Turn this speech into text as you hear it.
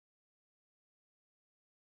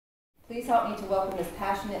Please help me to welcome this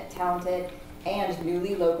passionate, talented, and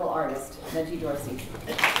newly local artist, Najee Dorsey.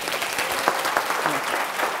 Thank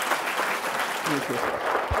you.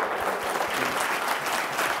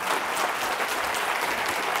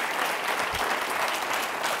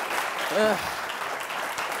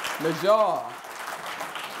 Najee.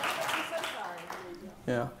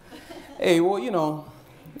 Yeah. Hey, well, you know,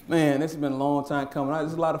 man, this has been a long time coming.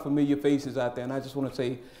 There's a lot of familiar faces out there, and I just want to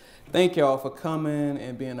say thank y'all for coming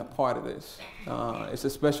and being a part of this. It's a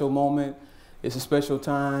special moment. It's a special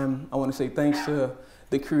time. I want to say thanks to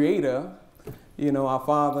the Creator, you know, our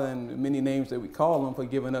Father and many names that we call Him, for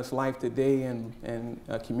giving us life today and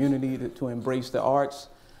a community to embrace the arts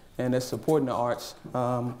and that's supporting the arts.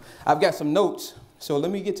 I've got some notes, so let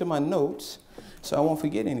me get to my notes so I won't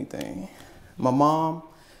forget anything. My mom,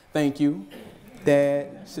 thank you.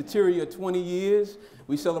 Dad, Soteria, 20 years.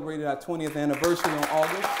 We celebrated our 20th anniversary on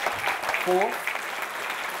August 4th.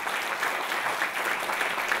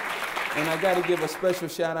 And I got to give a special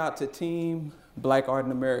shout out to Team Black Art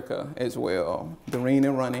in America as well, Doreen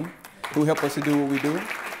and Ronnie, who help us to do what we do.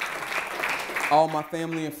 All my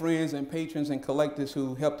family and friends and patrons and collectors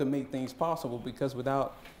who help to make things possible, because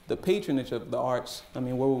without the patronage of the arts, I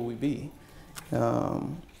mean, where would we be?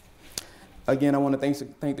 Again, I want to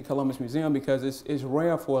thank the Columbus Museum, because it's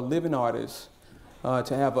rare for a living artist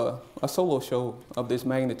to have a solo show of this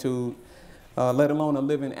magnitude, let alone a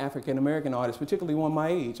living African-American artist, particularly one my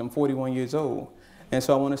age. I'm 41 years old. And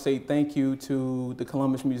so I want to say thank you to the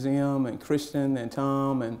Columbus Museum and Christian and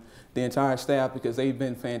Tom and the entire staff, because they've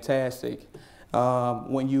been fantastic.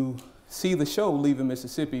 When you see the show, Leaving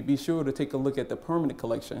Mississippi, be sure to take a look at the permanent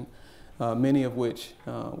collection, many of which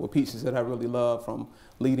were pieces that I really love from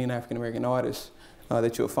leading African-American artists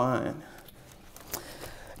that you'll find.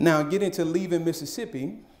 Now, getting to Leaving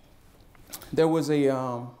Mississippi, there was a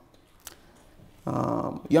young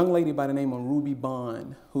lady by the name of Ruby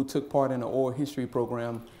Bond who took part in an oral history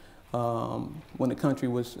program when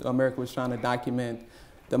America was trying to document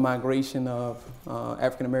the migration of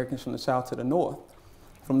African-Americans from the South to the North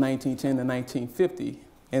from 1910 to 1950.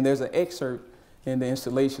 And there's an excerpt in the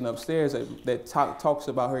installation upstairs that talks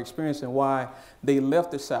about her experience and why they left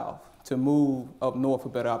the South to move up north for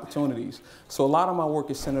better opportunities. So a lot of my work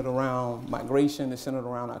is centered around migration, it's centered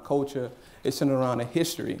around our culture, it's centered around our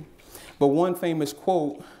history. But one famous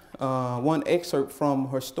quote, one excerpt from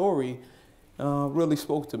her story really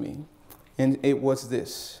spoke to me, and it was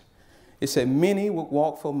this. It said, "Many would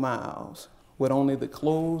walk for miles with only the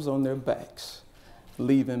clothes on their backs,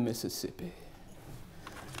 leaving Mississippi."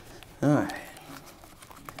 All right.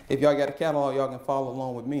 If y'all got a catalog, y'all can follow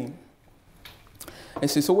along with me. And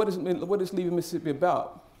see, so what is Leaving Mississippi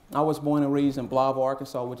about? I was born and raised in Blaavo,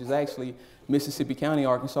 Arkansas, which is actually Mississippi County,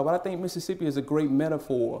 Arkansas, but I think Mississippi is a great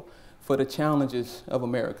metaphor for the challenges of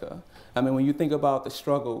America. I mean, when you think about the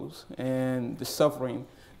struggles and the suffering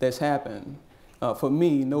that's happened, for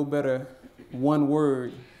me, no better one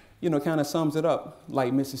word, you know, kind of sums it up,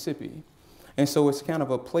 like Mississippi. And so it's kind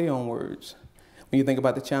of a play on words. When you think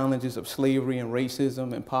about the challenges of slavery and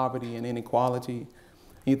racism and poverty and inequality,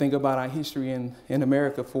 you think about our history in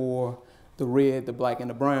America for the red, the black,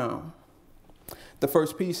 and the brown. The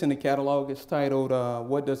first piece in the catalog is titled,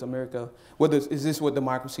 Is This What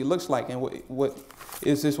Democracy Looks Like? And what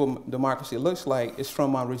is this what democracy looks like? It's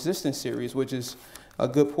from my Resistance series, which is a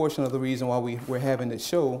good portion of the reason why we're having this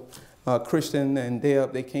show. Christian and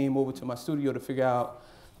Deb, they came over to my studio to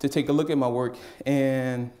take a look at my work,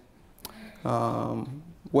 and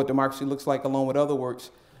what democracy looks like, along with other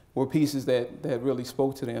works, were pieces that really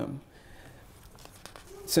spoke to them.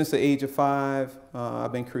 Since the age of 5,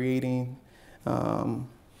 I've been creating.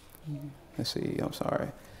 Let's see, I'm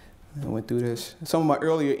sorry. I went through this. Some of my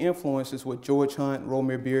earlier influences were George Hunt,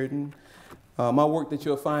 Romare Bearden. My work that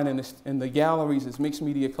you'll find in the galleries is mixed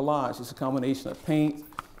media collage. It's a combination of paint,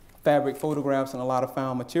 fabric, photographs, and a lot of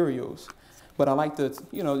found materials. But I like to,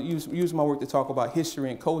 you know, use my work to talk about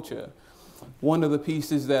history and culture. One of the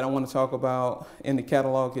pieces that I want to talk about in the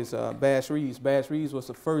catalog is Bass Reeves. Bass Reeves was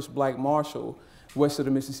the first black marshal west of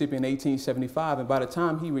the Mississippi in 1875, and by the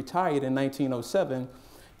time he retired in 1907,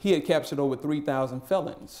 he had captured over 3,000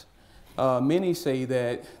 felons. Many say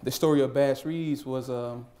that the story of Bass Reeves was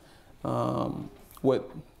what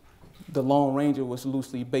the Lone Ranger was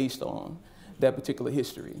loosely based on, that particular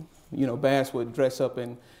history. You know, Bass would dress up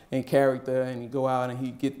in character and he'd go out and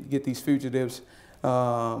he'd get these fugitives,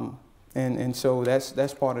 and so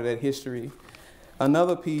that's part of that history.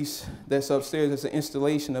 Another piece that's upstairs is an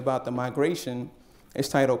installation about the migration. It's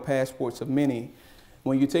titled Passports of Many.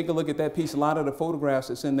 When you take a look at that piece, a lot of the photographs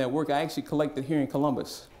that's in that work I actually collected here in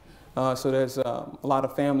Columbus. So there's a lot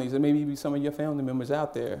of families, and maybe even some of your family members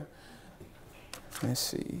out there, let's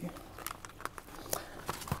see.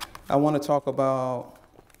 I want to talk about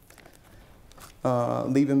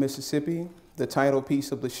Leaving Mississippi, the title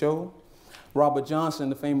piece of the show. Robert Johnson,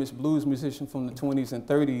 the famous blues musician from the 20s and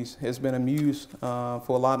 30s, has been a muse for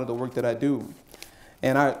a lot of the work that I do.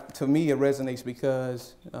 And to me, it resonates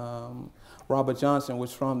because Robert Johnson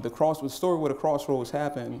was from the story where the crossroads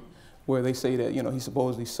happened, where they say that, he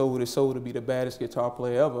supposedly sold his soul to be the baddest guitar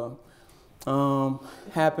player ever,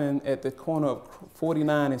 happened at the corner of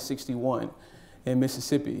 49 and 61 in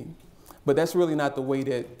Mississippi. But that's really not the way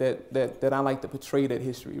that I like to portray that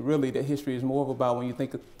history. Really, that history is more about when you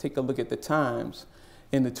take a look at the times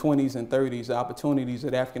in the 20s and 30s, the opportunities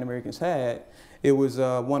that African Americans had. It was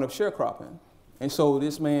one of sharecropping. And so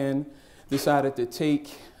this man decided to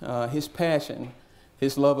take his passion,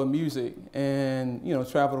 his love of music, and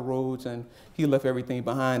travel the roads, and he left everything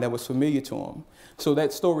behind that was familiar to him. So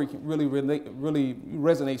that story really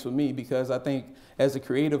resonates with me, because I think as a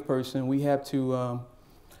creative person, we have to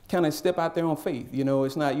kind of step out there on faith.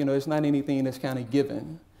 It's not anything that's kind of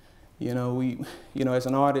given. As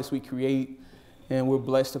an artist, we create, and we're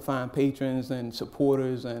blessed to find patrons and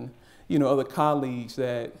supporters and other colleagues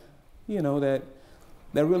that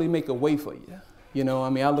that really make a way for you.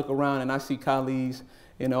 I look around and I see colleagues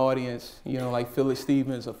in the audience, like Phyllis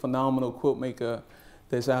Stevens, a phenomenal quilt maker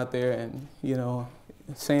that's out there, and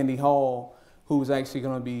Sandy Hall, who's actually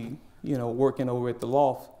going to be working over at the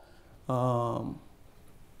Loft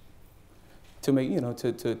to make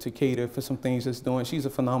to cater for some things that's doing. She's a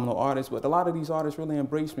phenomenal artist, but a lot of these artists really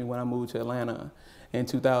embraced me when I moved to Atlanta in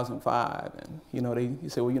 2005, and they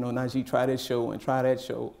said, well, Najee, try this show and try that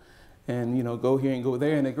show, and go here and go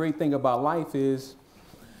there. And the great thing about life is,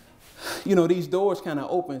 these doors kind of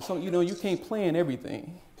open. So you can't plan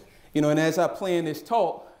everything, and as I plan this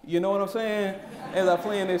talk, you know what I'm saying? As I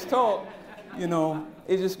plan this talk,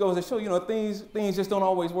 it just goes to show, things just don't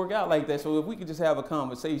always work out like that. So if we could just have a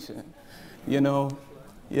conversation,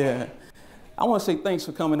 yeah. I want to say thanks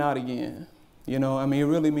for coming out again. It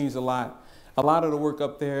really means a lot. A lot of the work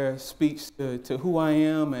up there speaks to who I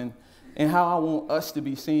am and how I want us to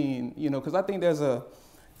be seen, because I think there's a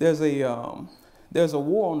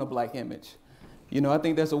war on the black image. I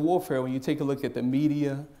think there's a warfare when you take a look at the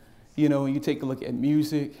media, when you take a look at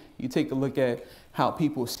music, you take a look at how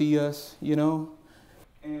people see us,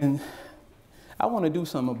 and I want to do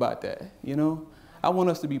something about that, I want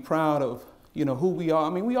us to be proud of, who we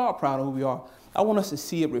are. We are proud of who we are. I want us to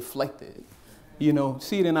see it reflected,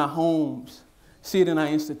 see it in our homes, see it in our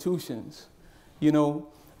institutions,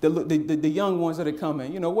 the young ones that are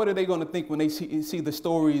coming, what are they going to think when they see the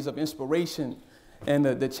stories of inspiration and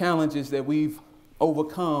the challenges that we've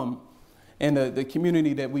overcome and the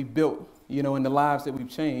community that we've built, and the lives that we've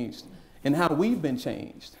changed and how we've been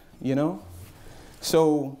changed,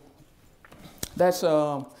 So that's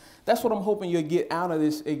what I'm hoping you'll get out of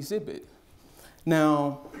this exhibit.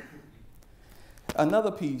 Now, another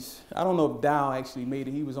piece, I don't know if Dow actually made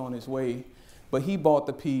it, he was on his way, but he bought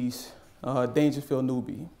the piece, Dangerfield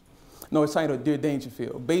Newbie. No, it's titled Dear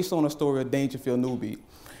Dangerfield, based on a story of Dangerfield Newbie.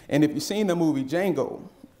 And if you've seen the movie Django,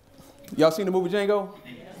 y'all seen the movie Django?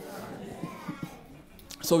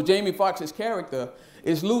 So Jamie Foxx's character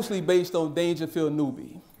is loosely based on Dangerfield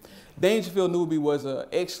Newbie. Dangerfield Newbie was an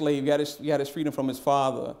ex-slave, got his freedom from his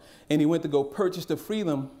father, and he went to go purchase the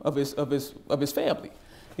freedom of his family.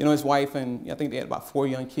 His wife, and I think they had about 4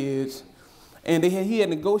 young kids. And he had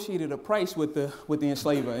negotiated a price with the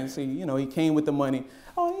enslaver, and see, he came with the money.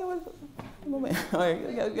 Oh,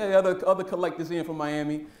 got other collectors in from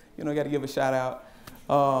Miami. Got to give a shout out.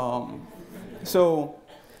 So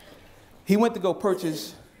he went to go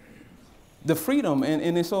purchase the freedom,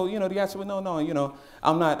 and then so the guy said, well, no,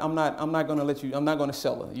 I'm not going to let you. I'm not going to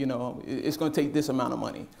sell her. It's going to take this amount of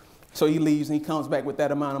money. So he leaves and he comes back with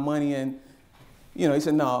that amount of money, and he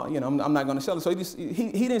said, no, I'm not going to sell it. So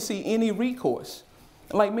he didn't see any recourse.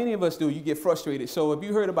 Like many of us do, you get frustrated. So if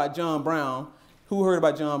you heard about John Brown, who heard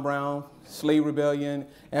about John Brown? Slave rebellion,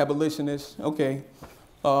 abolitionist. Okay.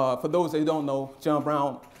 For those that don't know, John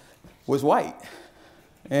Brown was white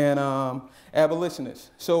and abolitionist.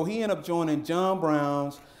 So he ended up joining John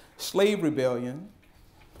Brown's slave rebellion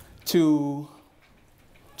to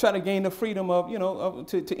try to gain the freedom of,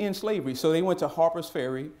 to end slavery. So they went to Harper's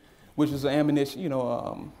Ferry, which was an ammunition,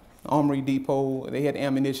 armory depot. They had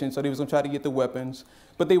ammunition, so they was gonna try to get the weapons,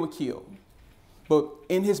 but they were killed. But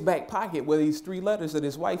in his back pocket were these 3 letters that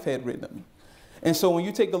his wife had written him. And so when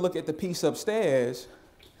you take a look at the piece upstairs,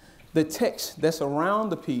 the text that's around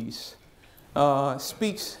the piece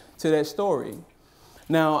speaks to that story.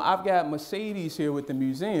 Now, I've got Mercedes here with the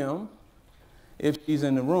museum, if she's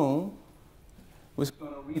in the room, was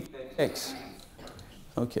going to read that text.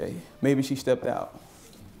 Okay, maybe she stepped out.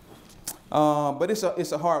 But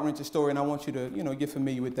it's a heart-wrenching story, and I want you to, get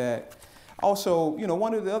familiar with that. Also,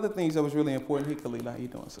 one of the other things that was really important. Hey, Khalila, how you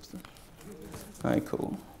doing, sister? All right,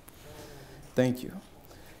 cool. Thank you.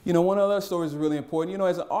 One of the other stories is really important.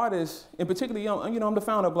 As an artist, and particularly, I'm the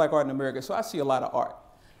founder of Black Art in America, so I see a lot of art,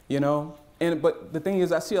 But the thing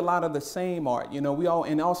is, I see a lot of the same art.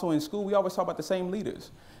 And also in school, we always talk about the same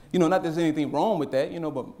leaders. Not that there's anything wrong with that,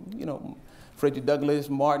 but, Frederick Douglass,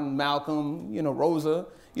 Martin, Malcolm, Rosa.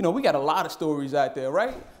 We got a lot of stories out there,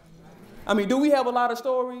 right? I mean, do we have a lot of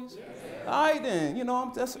stories? Yeah. All right,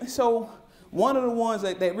 then, so one of the ones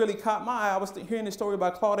that really caught my eye, I was hearing this story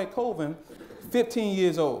about Claudette Colvin, 15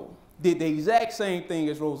 years old, did the exact same thing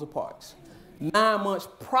as Rosa Parks. 9 months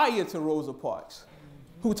prior to Rosa Parks.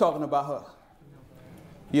 Who talking about her?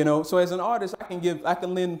 So as an artist, I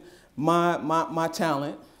can lend my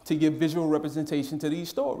talent to give visual representation to these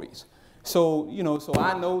stories. So, so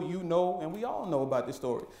I know, and we all know about this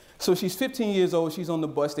story. So she's 15 years old, she's on the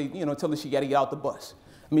bus, they, tell her she got to get out the bus.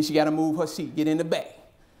 I mean, she got to move her seat, get in the back.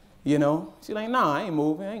 She's like, nah, I ain't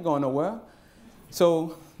moving, I ain't going nowhere.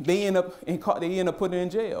 So they end up putting her in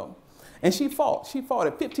jail. And she fought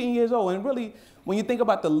at 15 years old. And really, when you think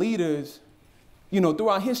about the leaders,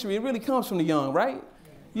 throughout history, it really comes from the young, right?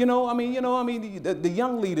 The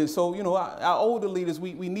young leaders. So, our older leaders,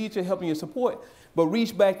 we need your help and your support, but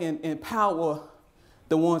reach back and empower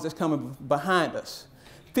the ones that's coming behind us.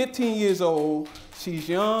 15 years old, she's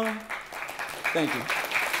young. Thank you.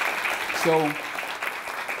 So,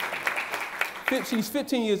 she's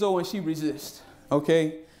 15 years old and she resists,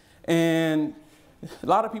 okay? And a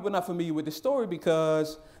lot of people are not familiar with the story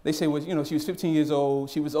because they say, well, she was 15 years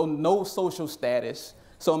old, she was on no social status.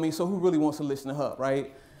 So who really wants to listen to her,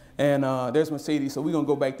 right? And there's Mercedes, so we're gonna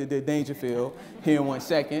go back to Dangerfield here in 1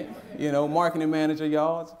 second. Marketing manager,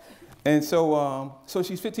 y'all. And so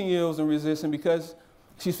she's 15 years old and resisting because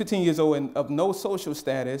she's 15 years old and of no social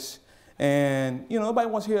status. And nobody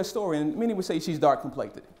wants to hear her story. And many would say she's dark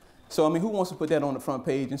complected. So who wants to put that on the front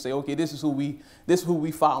page and say, okay, this is who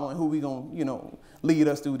we follow and who we gonna lead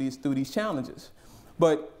us through these challenges.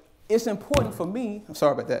 But it's important for me. I'm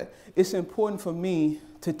sorry about that. It's important for me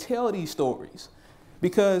to tell these stories.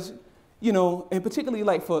 Because, and particularly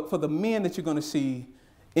like for the men that you're going to see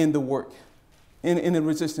in the work, in the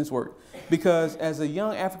resistance work. Because as a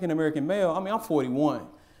young African-American male, I'm 41,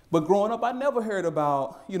 but growing up, I never heard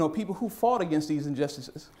about, people who fought against these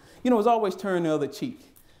injustices. It was always turn the other cheek.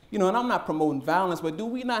 And I'm not promoting violence, but do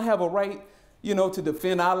we not have a right, to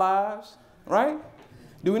defend our lives, right?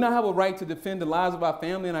 Do we not have a right to defend the lives of our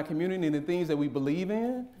family and our community and the things that we believe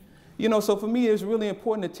in? So for me, it's really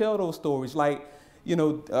important to tell those stories. Like,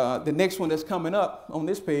 the next one that's coming up on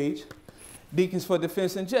this page, Deacons for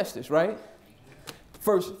Defense and Justice, right?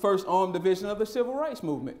 First armed division of the Civil Rights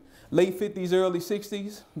Movement. Late 50s, early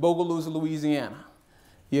 60s, Bogalusa, Louisiana.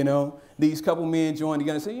 These couple men joined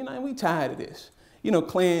together and said, we tired of this.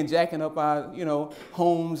 Klan jacking up our,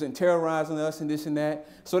 homes and terrorizing us and this and that.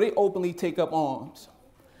 So they openly take up arms.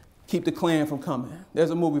 Keep the Klan from coming.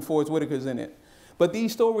 There's a movie, Forrest Whitaker's in it. But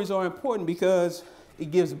these stories are important because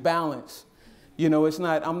it gives balance. It's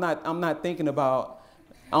not, I'm not thinking about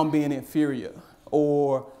I'm being inferior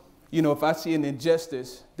or, if I see an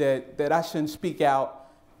injustice that I shouldn't speak out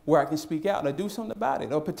where I can speak out or do something about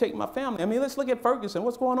it or protect my family. Let's look at Ferguson.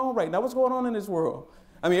 What's going on right now? What's going on in this world?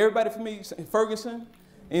 Everybody familiar, Ferguson?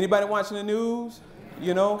 Anybody watching the news?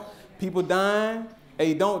 People dying.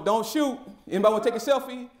 Hey, don't shoot. Anybody want to take a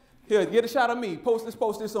selfie? Here, get a shot of me. Post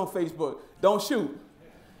this on Facebook. Don't shoot.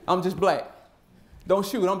 I'm just black. Don't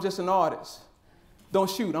shoot. I'm just an artist. Don't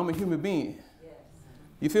shoot. I'm a human being. Yes.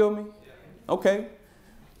 You feel me? Okay.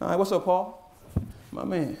 All right. What's up, Paul? My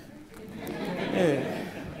man. Yeah.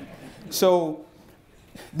 So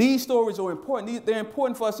these stories are important. They're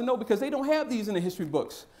important for us to know because they don't have these in the history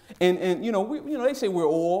books. And they say we're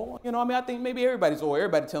oral. I think maybe everybody's oral.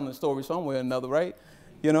 Everybody telling a story somewhere or another, right?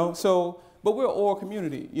 But we're an oral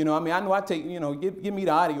community. I know I take, give me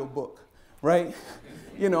the audio book, right?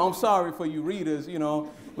 I'm sorry for you readers,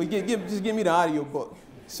 but just give me the audio book.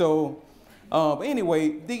 So, but anyway,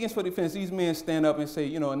 Deacons for Defense, these men stand up and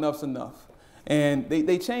say, enough's enough. And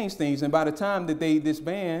they change things. And by the time that they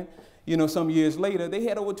disband, some years later, they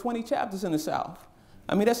had over 20 chapters in the South.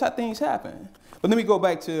 That's how things happen. But let me go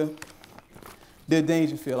back to the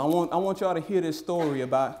Dangerfield. I want y'all to hear this story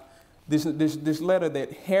about this letter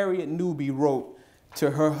that Harriet Newby wrote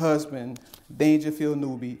to her husband, Dangerfield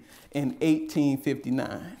Newby, in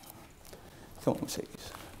 1859. Come on,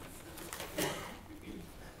 Mercedes.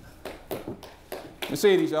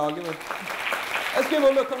 Mercedes, y'all, let's give her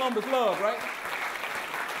a little Columbus love, right?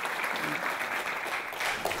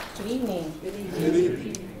 Good evening. Good evening. Good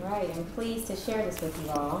evening. All right, I'm pleased to share this with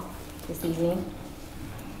you all this evening.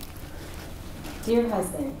 Dear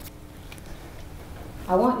husband,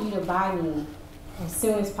 I want you to buy me as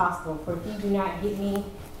soon as possible, for if you do not get me